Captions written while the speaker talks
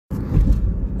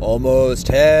Almost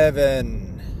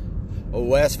Heaven,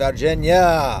 West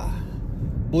Virginia,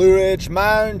 Blue Ridge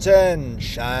Mountain,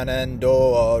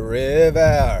 Shenandoah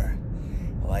River.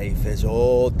 Life is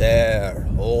old there,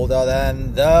 older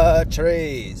than the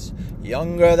trees,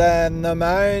 younger than the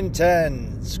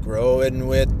mountains, growing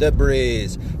with the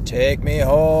breeze. Take me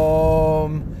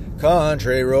home,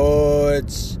 country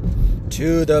roads,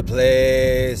 to the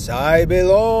place I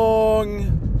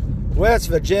belong. West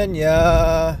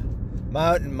Virginia,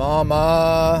 Mountain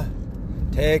Mama,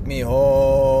 take me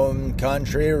home,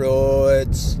 country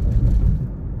roads.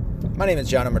 My name is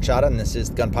John Machado, and this is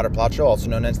the Gunpowder Plot Show, also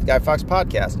known as the Guy Fawkes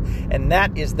Podcast. And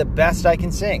that is the best I can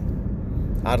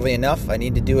sing. Oddly enough, I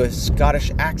need to do a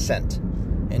Scottish accent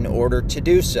in order to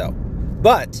do so.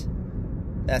 But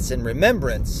that's in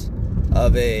remembrance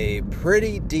of a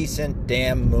pretty decent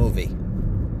damn movie.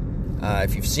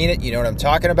 If you've seen it, you know what I'm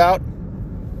talking about.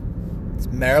 It's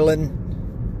Merlin,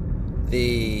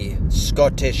 the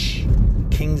Scottish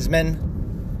Kingsman,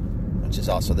 which is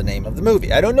also the name of the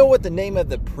movie. I don't know what the name of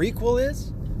the prequel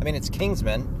is. I mean, it's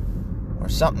Kingsman, or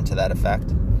something to that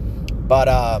effect. But,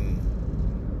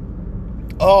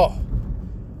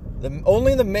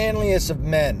 only the manliest of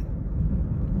men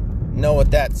know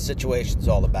what that situation's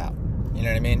all about. You know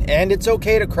what I mean? And it's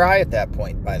okay to cry at that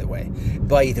point, by the way.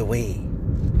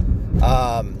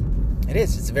 It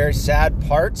is. It's a very sad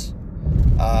part.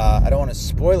 I don't want to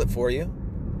spoil it for you.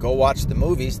 Go watch the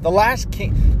movies.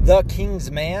 The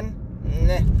King's Man.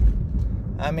 Nah.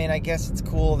 I mean, I guess it's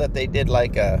cool that they did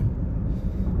like a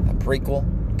prequel,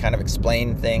 kind of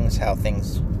explain things, how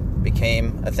things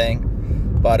became a thing.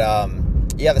 But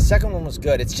yeah, the second one was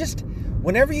good. It's just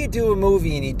whenever you do a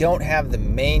movie and you don't have the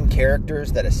main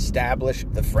characters that establish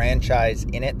the franchise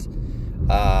in it,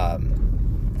 I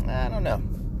don't know.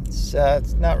 It's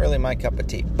not really my cup of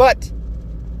tea. But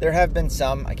there have been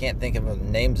some, I can't think of the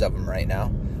names of them right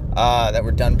now, that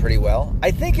were done pretty well.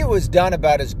 I think it was done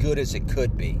about as good as it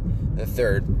could be, the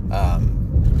third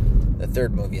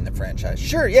movie in the franchise.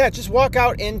 Sure, yeah, just walk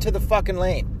out into the fucking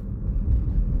lane.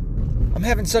 I'm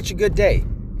having such a good day.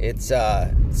 It's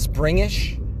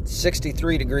springish,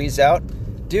 63 degrees out.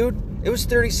 Dude, it was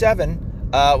 37,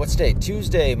 what's today?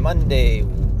 Tuesday, Monday,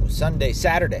 Sunday,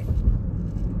 Saturday.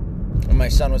 When my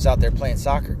son was out there playing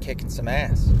soccer, kicking some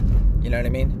ass. You know what I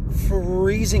mean?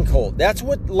 Freezing cold. That's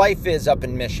what life is up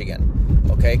in Michigan.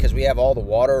 Okay? Because we have all the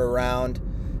water around,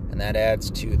 and that adds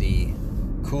to the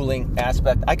cooling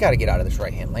aspect. I got to get out of this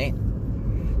right-hand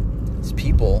lane. These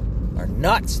people are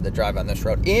nuts that drive on this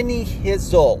road. Any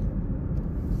hizzle.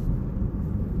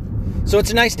 So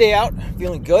it's a nice day out.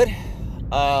 Feeling good. Did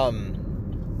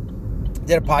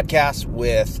a podcast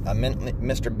with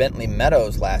Mr. Bentley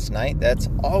Meadows last night. That's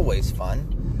always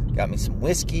fun. Got me some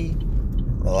whiskey.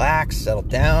 Relax, settle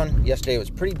down. Yesterday was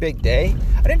a pretty big day.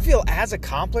 I didn't feel as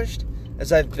accomplished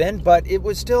as I've been, but it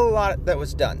was still a lot that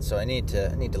was done. So I need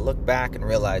to look back and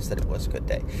realize that it was a good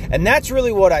day. And that's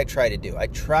really what I try to do. I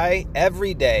try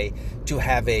every day to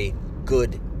have a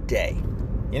good day.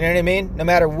 You know what I mean? No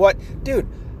matter what. Dude,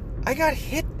 I got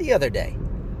hit the other day.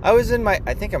 I was in I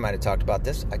think I might have talked about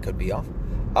this. I could be off.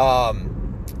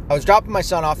 I was dropping my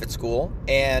son off at school,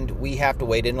 and we have to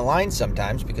wait in a line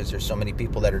sometimes because there's so many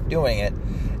people that are doing it,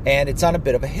 and it's on a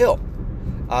bit of a hill.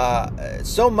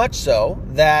 So much so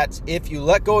that if you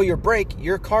let go of your brake,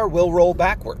 your car will roll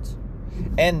backwards.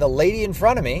 And the lady in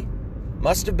front of me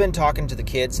must have been talking to the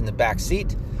kids in the back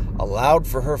seat, allowed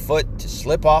for her foot to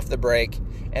slip off the brake,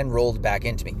 and rolled back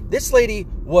into me. This lady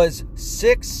was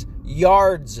 6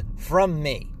 yards from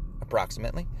me,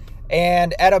 approximately.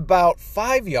 And at about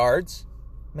 5 yards,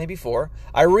 maybe 4,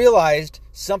 I realized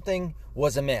something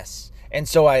was amiss. And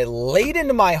so I laid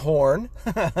into my horn,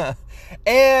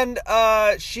 and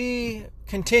she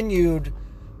continued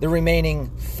the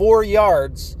remaining 4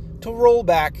 yards to roll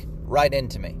back right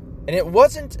into me. And it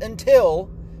wasn't until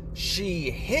she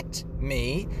hit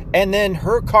me, and then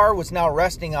her car was now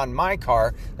resting on my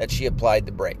car, that she applied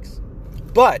the brakes.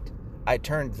 But I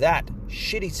turned that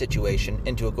shitty situation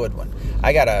into a good one.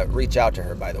 I gotta reach out to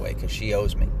her, by the way, because she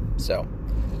owes me. So,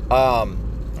 I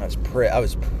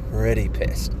was pretty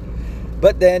pissed.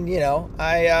 But then, you know,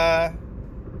 I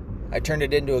turned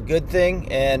it into a good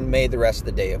thing and made the rest of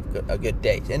the day a good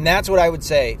day. And that's what I would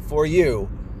say for you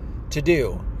to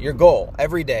do. Your goal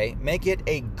every day, make it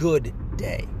a good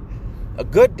day. A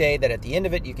good day that at the end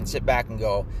of it, you can sit back and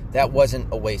go, that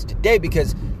wasn't a wasted day,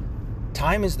 because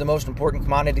time is the most important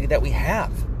commodity that we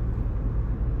have.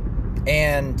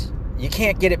 And you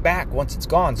can't get it back once it's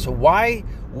gone. So why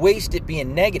waste it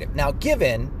being negative? Now,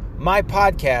 given my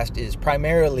podcast is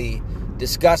primarily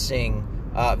discussing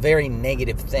very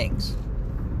negative things,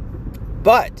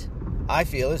 but I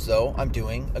feel as though I'm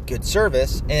doing a good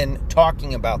service in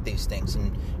talking about these things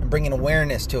and bringing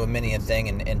awareness to a many a thing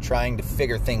and trying to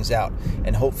figure things out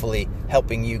and hopefully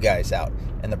helping you guys out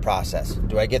in the process.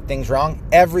 Do I get things wrong?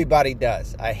 Everybody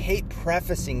does. I hate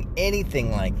prefacing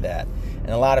anything like that,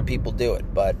 and a lot of people do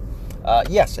it. But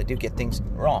yes, I do get things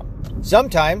wrong.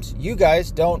 Sometimes you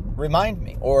guys don't remind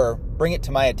me or bring it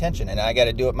to my attention, and I got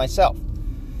to do it myself,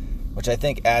 which I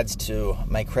think adds to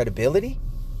my credibility,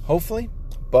 hopefully.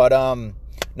 But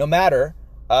no matter,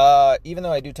 even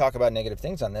though I do talk about negative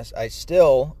things on this, I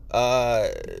still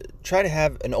try to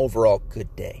have an overall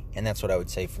good day. And that's what I would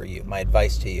say for you, my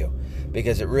advice to you,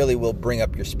 because it really will bring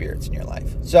up your spirits in your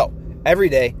life. So every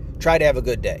day, try to have a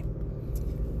good day.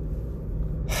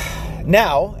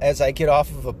 Now, as I get off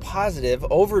of a positive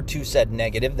over to said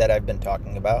negative that I've been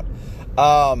talking about,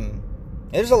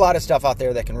 there's a lot of stuff out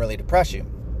there that can really depress you.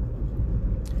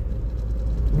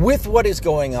 With what is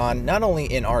going on, not only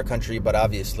in our country, but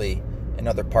obviously in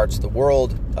other parts of the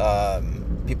world,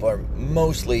 people are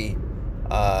mostly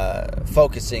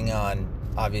focusing on,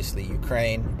 obviously,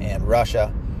 Ukraine and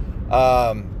Russia.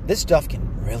 This stuff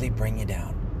can really bring you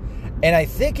down. And I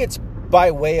think it's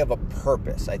by way of a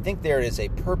purpose. I think there is a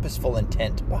purposeful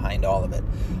intent behind all of it.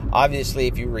 Obviously,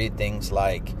 if you read things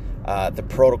like the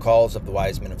protocols of the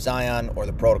Wise Men of Zion or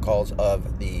the protocols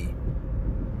of the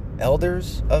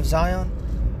Elders of Zion,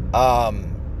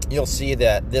 you'll see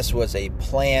that this was a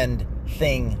planned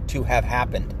thing to have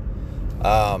happened.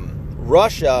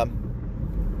 Russia,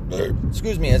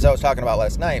 excuse me, as I was talking about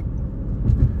last night,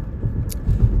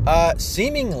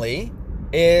 seemingly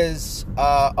is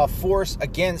a force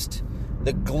against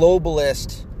the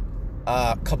globalist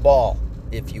cabal,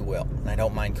 if you will. And I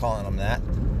don't mind calling them that.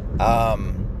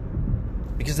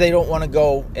 Because they don't want to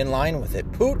go in line with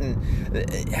it. Putin,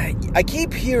 I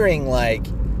keep hearing like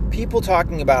people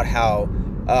talking about how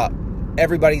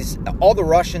all the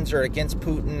Russians are against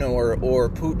Putin, or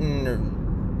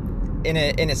Putin,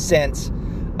 in a sense,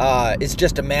 is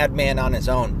just a madman on his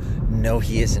own. No,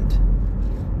 he isn't.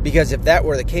 Because if that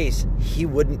were the case, he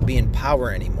wouldn't be in power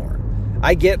anymore.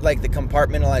 I get like the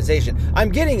compartmentalization. I'm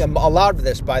getting a lot of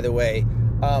this, by the way,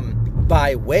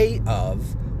 by way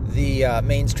of the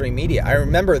mainstream media. I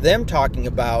remember them talking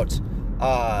about,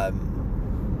 I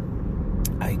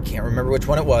can't remember which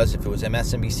one it was, if it was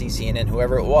MSNBC, CNN,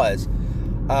 whoever it was.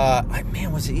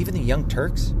 Was it even the Young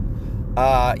Turks?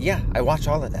 Yeah, I watch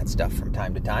all of that stuff from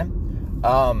time to time.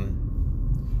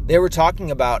 They were talking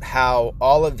about how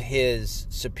all of his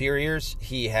superiors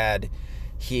he had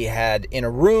in a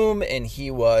room, and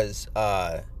he was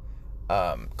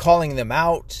calling them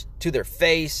out to their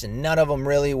face, and none of them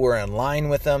really were in line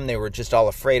with him. They were just all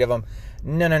afraid of him.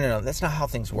 No. That's not how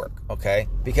things work, okay?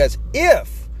 Because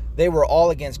if they were all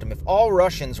against him, if all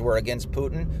Russians were against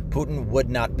Putin, Putin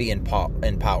would not be in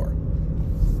power.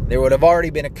 There would have already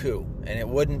been a coup, and it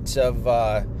wouldn't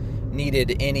have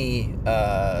needed any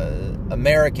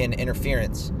American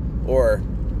interference or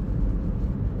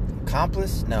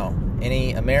accomplice? No,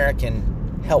 any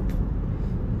American help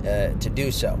to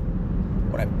do so.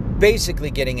 What I'm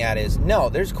basically getting at is, no,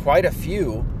 there's quite a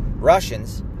few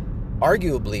Russians,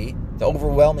 arguably the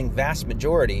overwhelming vast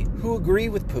majority, who agree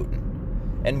with Putin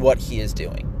and what he is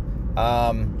doing.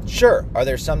 Sure, are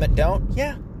there some that don't?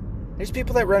 Yeah, there's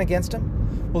people that run against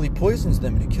him. Well, he poisons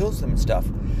them and he kills them and stuff.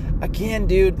 Again,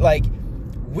 dude, like,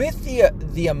 with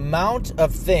the amount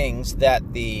of things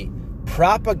that the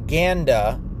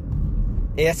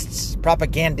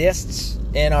propagandists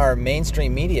in our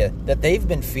mainstream media that they've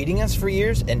been feeding us for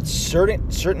years and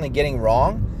certainly getting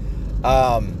wrong,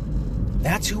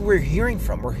 that's who we're hearing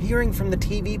from. We're hearing from the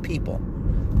TV people,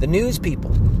 the news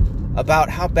people, about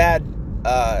how bad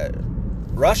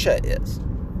Russia is.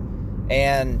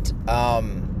 And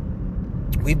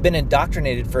we've been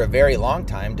indoctrinated for a very long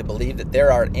time to believe that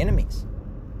they're our enemies.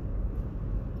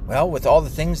 Well, with all the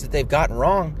things that they've gotten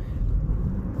wrong,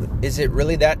 is it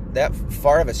really that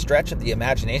far of a stretch of the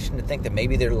imagination to think that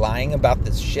maybe they're lying about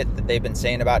this shit that they've been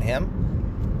saying about him?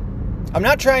 I'm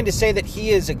not trying to say that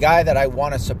he is a guy that I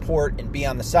want to support and be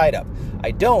on the side of.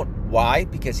 I don't. Why?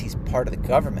 Because he's part of the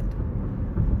government.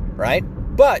 Right?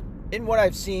 But in what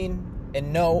I've seen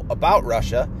and know about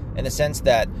Russia, in the sense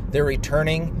that they're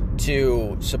returning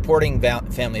to supporting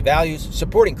family values,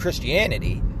 supporting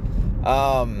Christianity,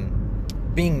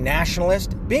 being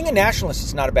nationalist. Being a nationalist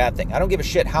is not a bad thing. I don't give a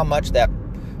shit how much that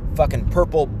fucking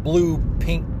purple, blue,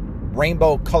 pink,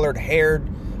 rainbow-colored haired,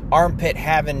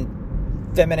 armpit-having,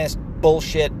 feminist,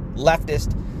 bullshit,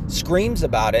 leftist screams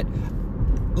about it.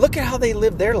 Look at how they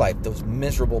live their life, those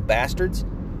miserable bastards.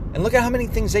 And look at how many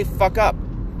things they fuck up.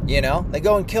 They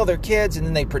go and kill their kids and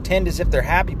then they pretend as if they're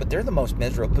happy, but they're the most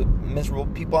miserable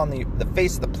people on the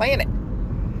face of the planet.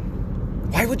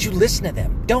 Why would you listen to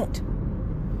them? Don't.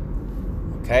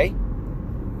 Okay?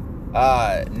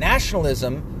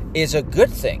 Nationalism is a good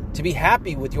thing, to be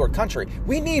happy with your country.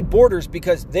 We need borders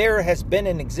because there has been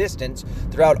an existence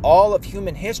throughout all of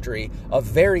human history of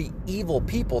very evil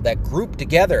people that group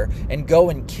together and go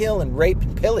and kill and rape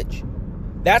and pillage.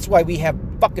 That's why we have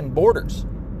fucking borders.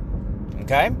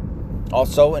 Okay?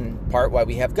 Also, in part, why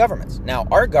we have governments. Now,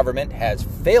 our government has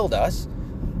failed us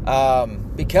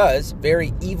because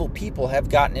very evil people have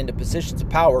gotten into positions of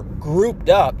power, grouped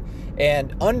up,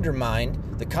 and undermined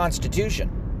the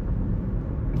Constitution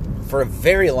for a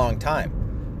very long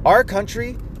time. Our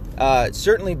country,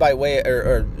 certainly by way,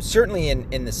 or certainly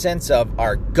in the sense of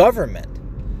our government,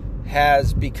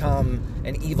 has become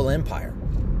an evil empire.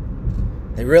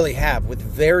 They really have, with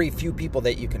very few people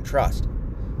that you can trust.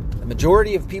 The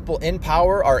majority of people in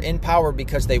power are in power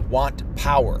because they want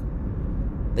power.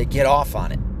 They get off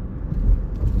on it.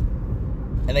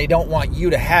 And they don't want you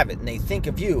to have it. And they think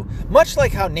of you, much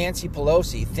like how Nancy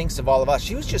Pelosi thinks of all of us.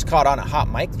 She was just caught on a hot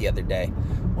mic the other day.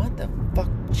 What the fuck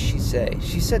did she say?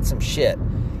 She said some shit.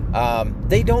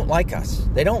 They don't like us.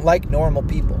 They don't like normal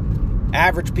people.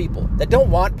 Average people. That don't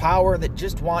want power. That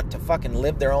just want to fucking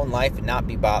live their own life and not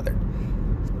be bothered.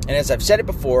 And as I've said it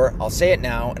before, I'll say it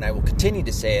now, and I will continue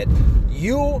to say it.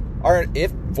 You are,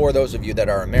 for those of you that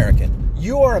are American,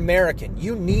 you are American.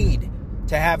 You need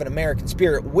to have an American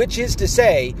spirit, which is to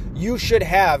say, you should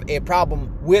have a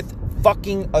problem with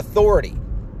fucking authority.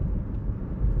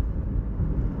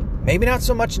 Maybe not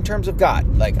so much in terms of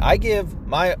God. Like, I give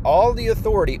all the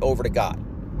authority over to God.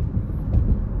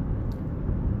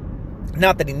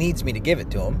 Not that he needs me to give it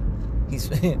to him.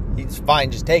 He's fine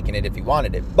just taking it if he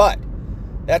wanted it. But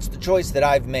that's the choice that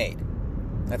I've made.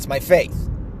 That's my faith.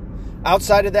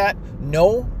 Outside of that,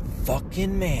 no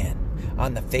fucking man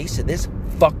on the face of this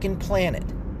fucking planet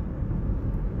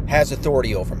has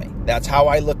authority over me. That's how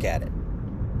I look at it.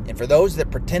 And for those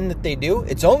that pretend that they do,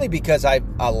 it's only because I've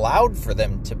allowed for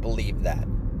them to believe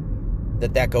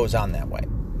that goes on that way.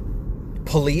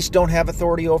 Police don't have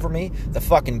authority over me. The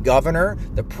fucking governor,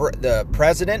 the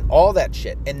president, all that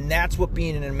shit. And that's what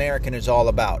being an American is all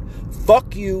about.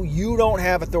 Fuck you. You don't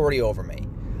have authority over me.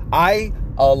 I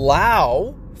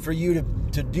allow for you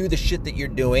to do the shit that you're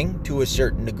doing to a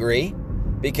certain degree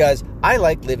because I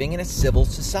like living in a civil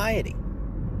society.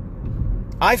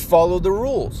 I follow the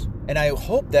rules. And I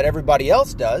hope that everybody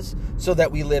else does so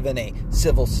that we live in a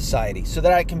civil society. So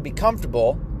that I can be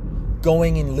comfortable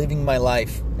going and living my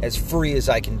life as free as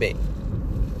I can be.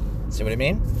 See what I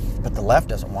mean? But the left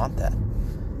doesn't want that.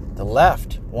 The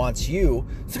left wants you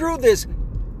through this,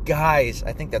 guys,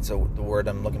 I think that's the word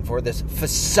I'm looking for, this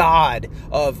facade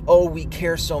of, oh, we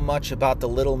care so much about the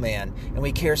little man, and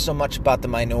we care so much about the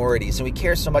minorities, and we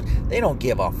care so much. They don't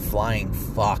give a flying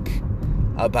fuck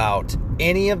about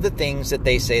any of the things that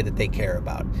they say that they care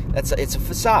about. It's a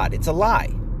facade. It's a lie.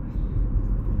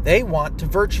 They want to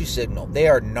virtue signal. They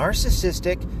are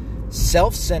narcissistic,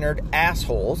 self-centered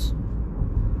assholes.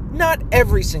 Not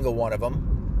every single one of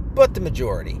them, but the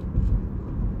majority.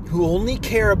 Who only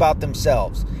care about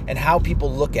themselves and how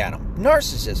people look at them.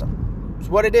 Narcissism is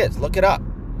what it is. Look it up.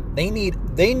 They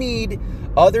need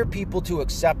other people to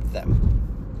accept them.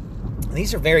 And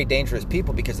these are very dangerous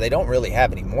people because they don't really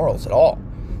have any morals at all.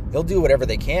 They'll do whatever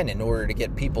they can in order to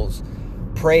get people's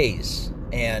praise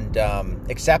and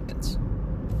acceptance.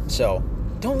 So,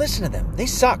 don't listen to them. They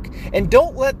suck. And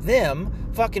don't let them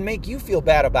fucking make you feel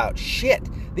bad about shit.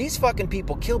 These fucking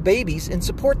people kill babies and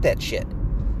support that shit.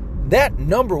 That,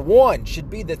 number one, should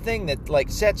be the thing that,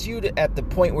 like, sets you at the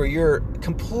point where you're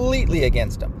completely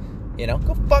against them.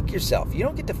 Go fuck yourself. You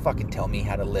don't get to fucking tell me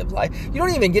how to live life. You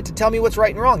don't even get to tell me what's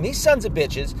right and wrong. These sons of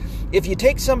bitches, if you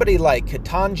take somebody like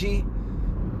Ketanji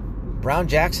Brown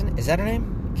Jackson, is that her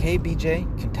name? KBJ?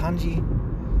 Ketanji?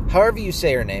 However you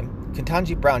say her name.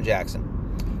 Ketanji Brown Jackson.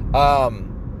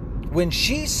 When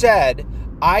she said,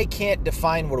 I can't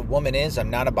define what a woman is, I'm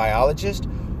not a biologist,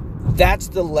 that's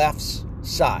the left's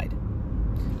side.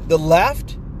 The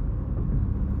left,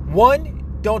 one,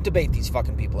 don't debate these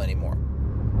fucking people anymore.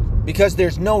 Because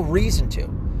there's no reason to.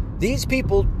 These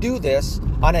people do this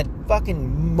on a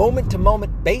fucking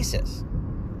moment-to-moment basis.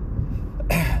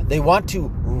 They want to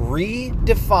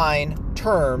redefine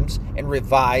terms and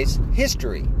revise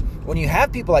history. When you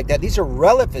have people like that, these are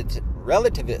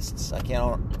relativists. I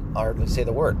can't hardly say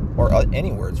the word, or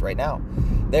any words right now.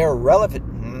 They are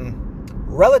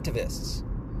relativists.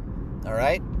 All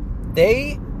right?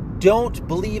 They don't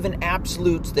believe in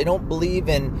absolutes. They don't believe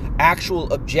in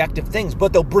actual objective things,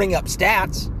 but they'll bring up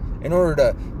stats in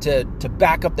order to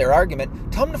back up their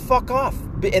argument, tell them to fuck off.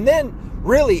 And then,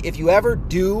 really, if you ever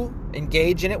do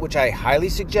engage in it, which I highly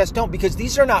suggest don't, because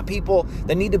these are not people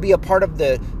that need to be a part of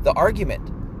the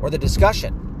argument or the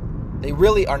discussion. They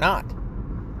really are not.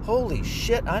 Holy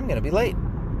shit, I'm going to be late.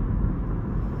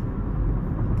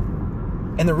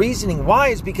 And the reasoning why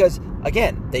is because,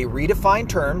 again, they redefine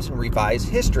terms and revise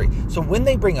history. So when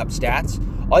they bring up stats,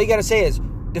 all you got to say is,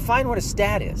 define what a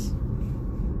stat is.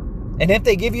 And if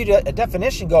they give you a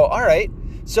definition, go, all right,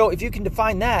 so if you can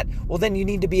define that, well, then you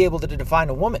need to be able to define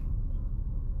a woman.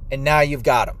 And now you've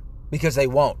got them, because they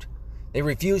won't. They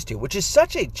refuse to, which is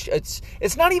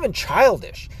it's not even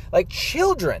childish. Like,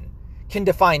 children can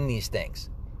define these things,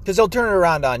 because they'll turn it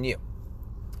around on you.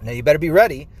 Now, you better be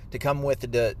ready to come with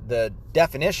the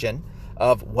definition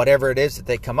of whatever it is that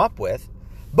they come up with.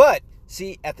 But,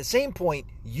 see, at the same point,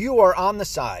 you are on the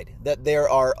side that there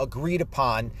are agreed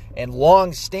upon and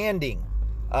long-standing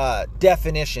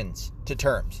definitions to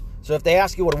terms. So if they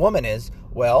ask you what a woman is,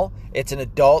 well, it's an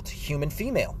adult human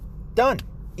female. Done.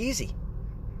 Easy.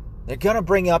 They're going to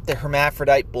bring up the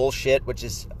hermaphrodite bullshit, which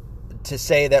is to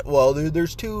say that, well,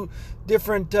 there's two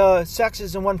different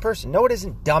sexes in one person. No, it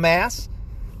isn't, dumbass.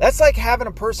 That's like having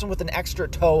a person with an extra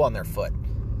toe on their foot,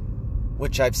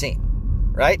 which I've seen,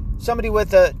 right? Somebody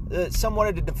with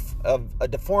somewhat of a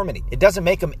deformity. It doesn't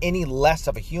make them any less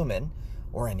of a human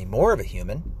or any more of a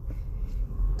human.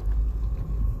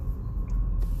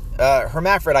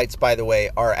 Hermaphrodites, by the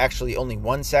way, are actually only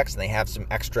one sex, and they have some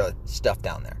extra stuff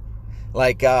down there.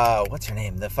 Like, what's her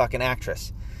name? The fucking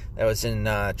actress that was in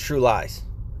True Lies.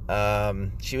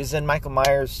 She was in Michael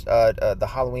Myers, the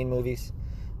Halloween movies,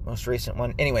 most recent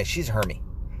one. Anyway, she's Hermie.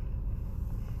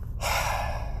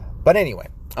 But anyway,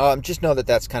 just know that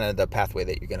that's kind of the pathway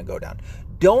that you're going to go down.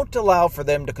 Don't allow for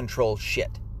them to control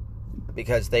shit,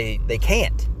 because they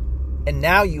can't. And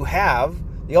now you have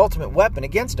the ultimate weapon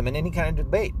against them in any kind of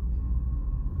debate.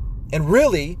 And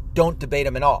really, don't debate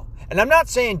them at all. And I'm not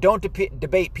saying don't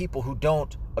debate people who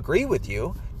don't agree with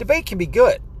you. Debate can be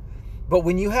good. But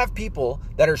when you have people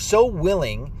that are so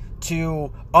willing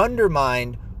to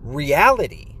undermine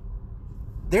reality,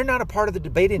 they're not a part of the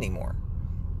debate anymore.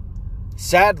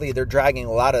 Sadly, they're dragging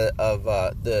a lot of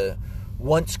the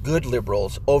once good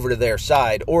liberals over to their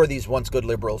side, or these once good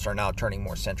liberals are now turning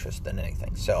more centrist than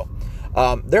anything. So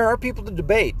there are people to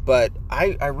debate, but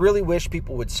I really wish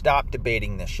people would stop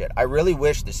debating this shit. I really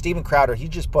wish that Steven Crowder, he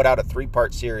just put out a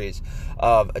 3-part series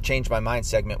of a Change My Mind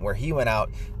segment where he went out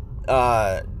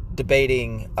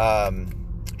debating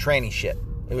tranny shit.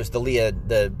 It was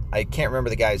I can't remember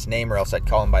the guy's name, or else I'd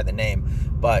call him by the name,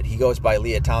 but he goes by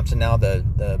Leah Thompson now,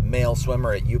 the male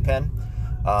swimmer at UPenn,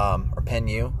 or Penn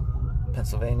U,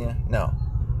 Pennsylvania? No.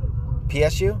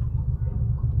 PSU?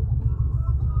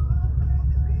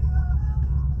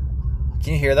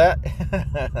 Can you hear that?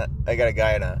 I got a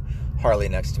guy in a Harley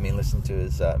next to me listening to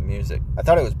his music. I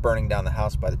thought it was burning down the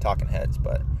house by the Talking Heads,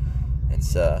 but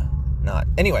it's not.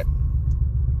 Anyway,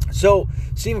 so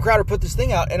Steven Crowder put this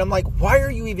thing out, and I'm like, why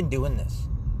are you even doing this?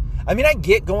 I mean, I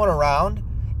get going around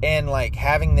and like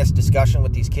having this discussion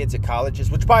with these kids at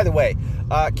colleges, which, by the way,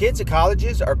 kids at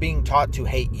colleges are being taught to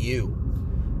hate you.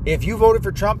 If you voted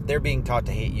for Trump, they're being taught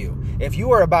to hate you. If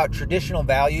you are about traditional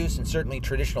values, and certainly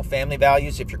traditional family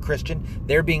values, if you're Christian,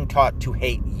 they're being taught to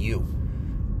hate you.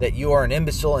 That you are an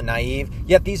imbecile and naive,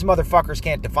 yet these motherfuckers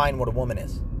can't define what a woman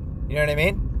is. You know what I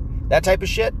mean? That type of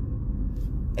shit.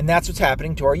 And that's what's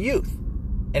happening to our youth.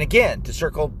 And again, to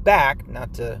circle back,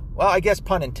 I guess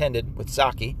pun intended with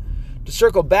Psaki, to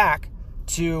circle back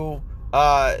to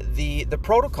the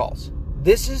protocols.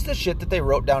 This is the shit that they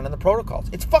wrote down in the protocols.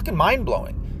 It's fucking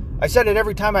mind-blowing. I said it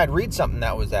every time I'd read something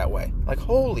that was that way. Like,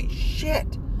 holy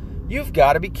shit. You've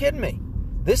got to be kidding me.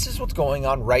 This is what's going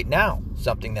on right now.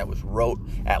 Something that was wrote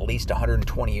at least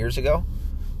 120 years ago.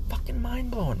 Fucking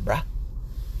mind-blowing, bruh.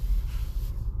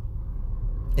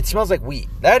 It smells like weed.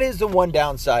 That is the one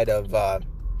downside of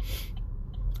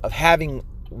having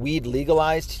weed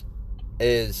legalized,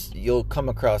 is you'll come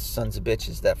across sons of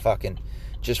bitches that fucking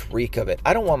just reek of it.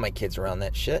 I don't want my kids around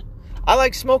that shit. I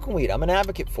like smoking weed. I'm an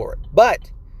advocate for it.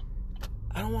 But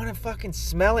I don't want to fucking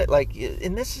smell it. Like,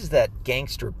 and this is that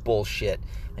gangster bullshit.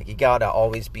 Like, you gotta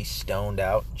always be stoned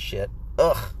out and shit.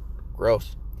 Ugh.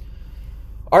 Gross.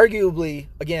 Arguably,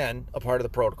 again, a part of the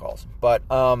protocols. But,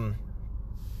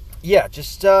 yeah,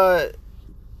 just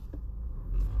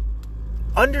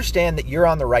understand that you're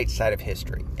on the right side of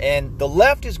history. And the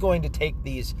left is going to take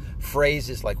these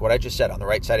phrases like what I just said, on the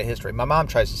right side of history. My mom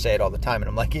tries to say it all the time, and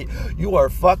I'm like, you are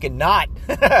fucking not.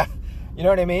 You know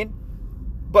what I mean?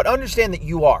 But understand that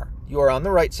you are. You are on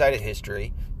the right side of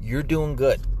history. You're doing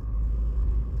good.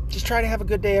 Just try to have a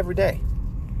good day every day.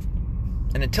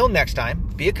 And until next time,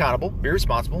 be accountable, be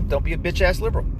responsible, don't be a bitch-ass liberal.